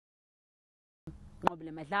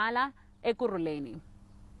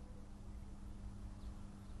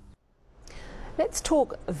Let's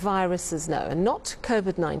talk viruses now, and not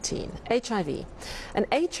COVID-19, HIV. An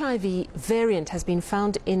HIV variant has been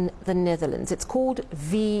found in the Netherlands. It's called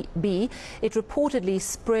VB. It reportedly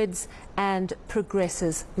spreads and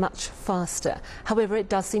progresses much faster. However, it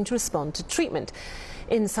does seem to respond to treatment.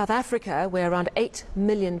 In South Africa, where around 8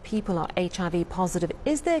 million people are HIV positive,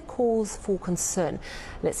 is there cause for concern?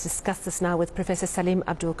 Let's discuss this now with Professor Salim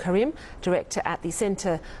Abdool Karim, Director at the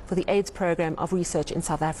Centre for the AIDS Programme of Research in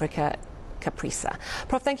South Africa, Caprisa.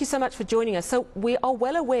 Prof, thank you so much for joining us. So we are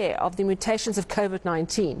well aware of the mutations of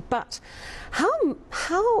COVID-19, but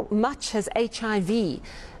how much has HIV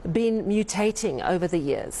been mutating over the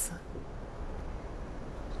years?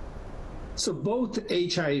 So both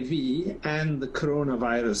HIV and the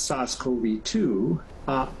coronavirus SARS-CoV-2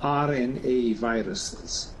 are RNA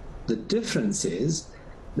viruses. The difference is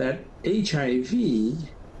that HIV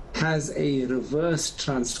has a reverse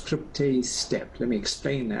transcriptase step. Let me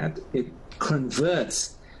explain that. It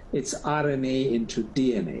converts its RNA into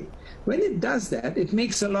DNA. When it does that, it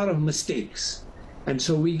makes a lot of mistakes. And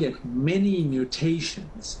so we get many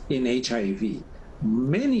mutations in HIV,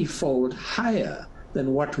 many-fold higher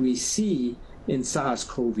than what we see in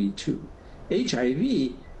SARS-CoV-2.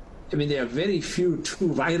 HIV, I mean, there are very few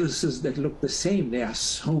two viruses that look the same. There are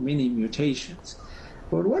so many mutations.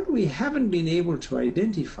 But what we haven't been able to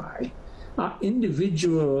identify are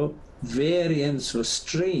individual variants or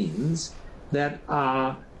strains that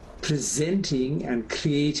are presenting and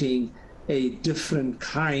creating a different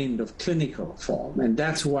kind of clinical form. And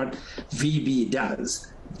that's what VB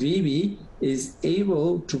does. VB is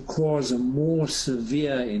able to cause a more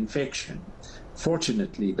severe infection.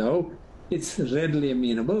 Fortunately, though, it's readily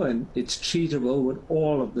amenable and it's treatable with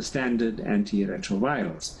all of the standard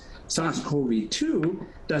antiretrovirals. SARS-CoV-2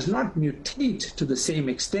 does not mutate to the same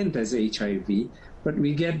extent as HIV, but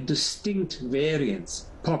we get distinct variants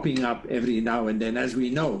popping up every now and then, as we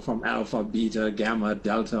know from alpha, beta, gamma,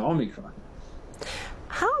 delta, omicron.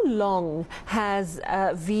 How long has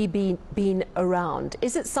VB been around?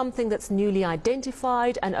 Is it something that's newly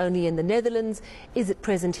identified and only in the Netherlands? Is it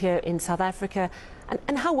present here in South Africa?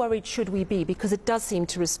 And how worried should we be? Because it does seem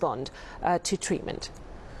to respond to treatment.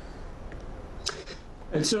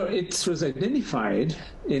 And so it was identified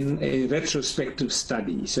in a retrospective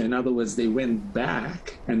study. So in other words, they went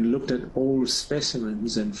back and looked at old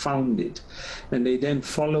specimens and found it. And they then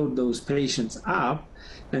followed those patients up.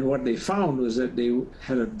 And what they found was that they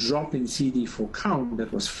had a drop in CD4 count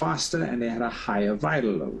that was faster and they had a higher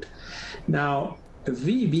viral load. Now,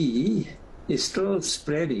 VB is still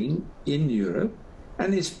spreading in Europe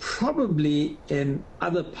and is probably in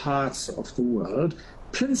other parts of the world,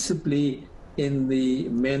 principally in the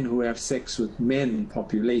men who have sex with men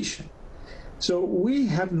population. So we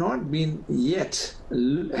have not been yet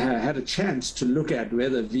had a chance to look at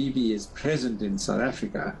whether VB is present in South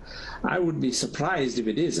Africa. I would be surprised if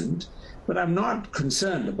it isn't, but I'm not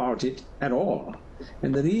concerned about it at all.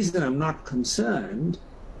 And the reason I'm not concerned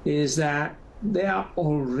is that there are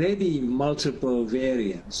already multiple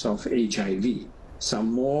variants of HIV,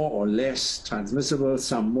 some more or less transmissible,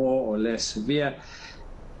 some more or less severe.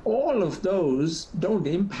 All of those don't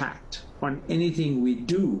impact on anything we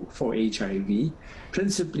do for HIV,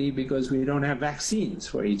 principally because we don't have vaccines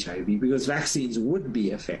for HIV, because vaccines would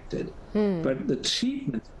be affected, but the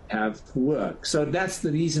treatments have worked. So that's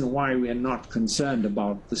the reason why we are not concerned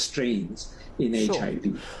about the strains in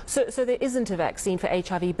HIV. So there isn't a vaccine for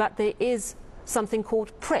HIV, but there is something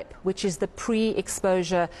called PrEP, which is the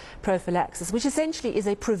pre-exposure prophylaxis, which essentially is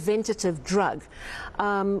a preventative drug.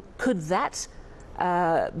 Could that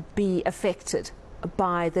be affected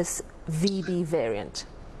by this VB variant?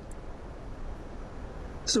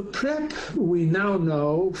 So PrEP, we now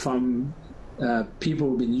know from people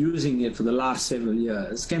who've been using it for the last several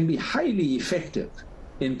years, can be highly effective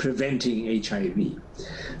in preventing HIV.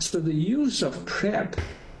 So the use of PrEP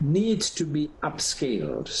needs to be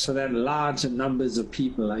upscaled so that larger numbers of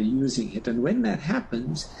people are using it. And when that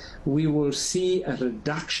happens, we will see a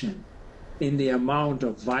reduction in the amount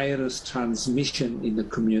of virus transmission in the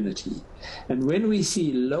community. And when we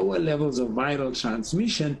see lower levels of viral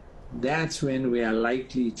transmission, that's when we are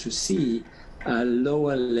likely to see a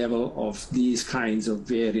lower level of these kinds of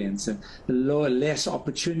variants and less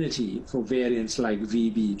opportunity for variants like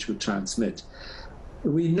VB to transmit.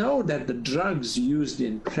 We know that the drugs used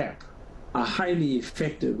in PrEP are highly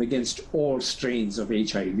effective against all strains of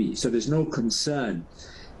HIV. So there's no concern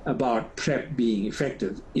about PrEP being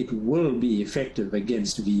effective. It will be effective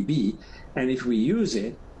against VB, and if we use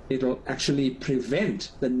it, it'll actually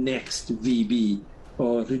prevent the next VB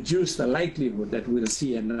or reduce the likelihood that we'll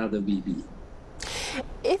see another VB.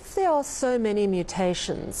 If there are so many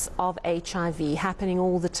mutations of HIV happening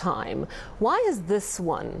all the time, why has this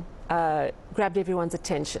one grabbed everyone's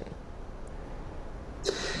attention?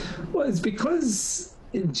 Well, it's because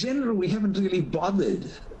in general we haven't really bothered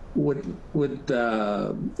with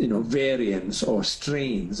variants or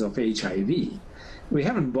strains of HIV. We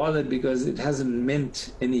haven't bothered because it hasn't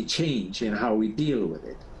meant any change in how we deal with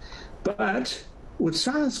it. But with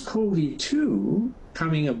SARS-CoV-2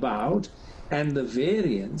 coming about and the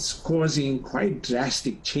variants causing quite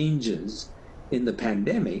drastic changes in the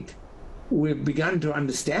pandemic, we've begun to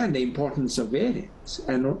understand the importance of variants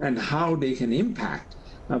and how they can impact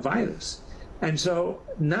a virus. And so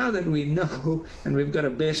now that we know and we've got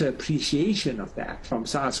a better appreciation of that from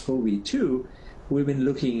SARS-CoV-2, we've been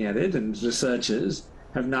looking at it, and researchers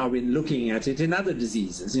have now been looking at it in other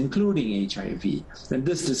diseases, including HIV. And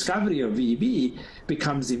this discovery of VB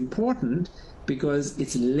becomes important because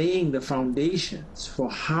it's laying the foundations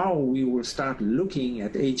for how we will start looking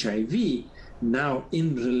at HIV now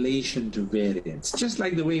in relation to variants, just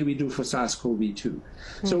like the way we do for SARS-CoV-2.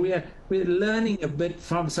 So we're learning a bit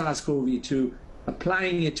from SARS-CoV-2,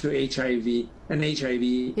 applying it to HIV, and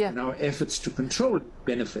HIV and our efforts to control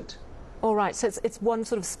benefit. All right, so it's one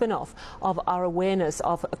sort of spin-off of our awareness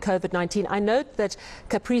of COVID-19. I note that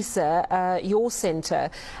CAPRISA, your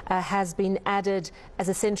centre, has been added as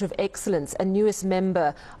a centre of excellence, a newest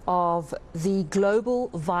member of the Global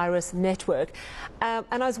Virus Network. And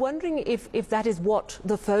I was wondering if that is what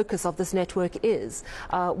the focus of this network is.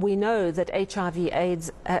 We know that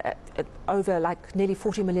HIV/AIDS, over like nearly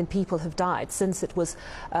 40 million people have died since it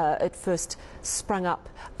first sprung up,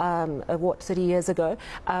 30 years ago.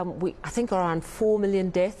 I think around 4 million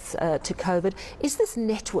deaths to COVID. Is this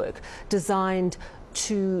network designed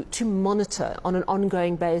to monitor on an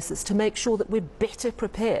ongoing basis to make sure that we're better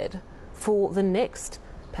prepared for the next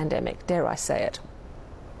pandemic, dare I say it?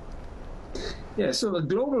 Yeah, so the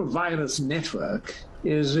Global Virus Network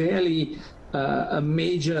is really a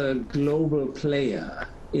major global player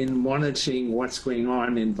in monitoring what's going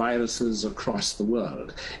on in viruses across the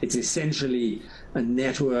world. It's essentially a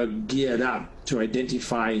network geared up to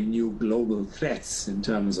identify new global threats in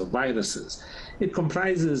terms of viruses. It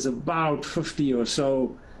comprises about 50 or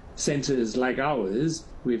so centers like ours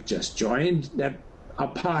we've just joined that are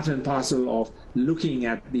part and parcel of looking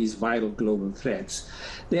at these viral global threats.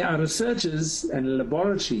 There are researchers and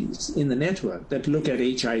laboratories in the network that look at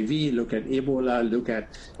HIV, look at Ebola, look at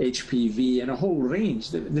HPV, and a whole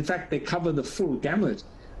range. In fact, they cover the full gamut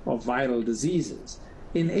of viral diseases.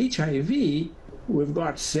 In HIV, we've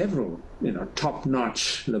got several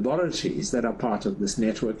top-notch laboratories that are part of this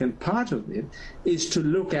network, and part of it is to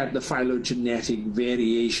look at the phylogenetic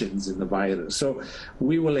variations in the virus. So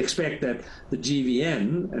we will expect that the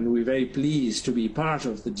GVN, and we're very pleased to be part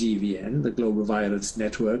of the GVN, the Global Virus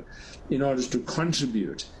Network, in order to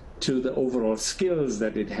contribute to the overall skills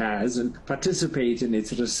that it has and participate in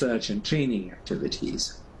its research and training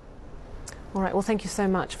activities. All right, well, thank you so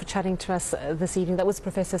much for chatting to us this evening. That was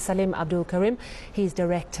Professor Salim Abdool Karim. He's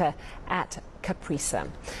director at CAPRISA.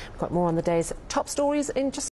 We've got more on the day's top stories in just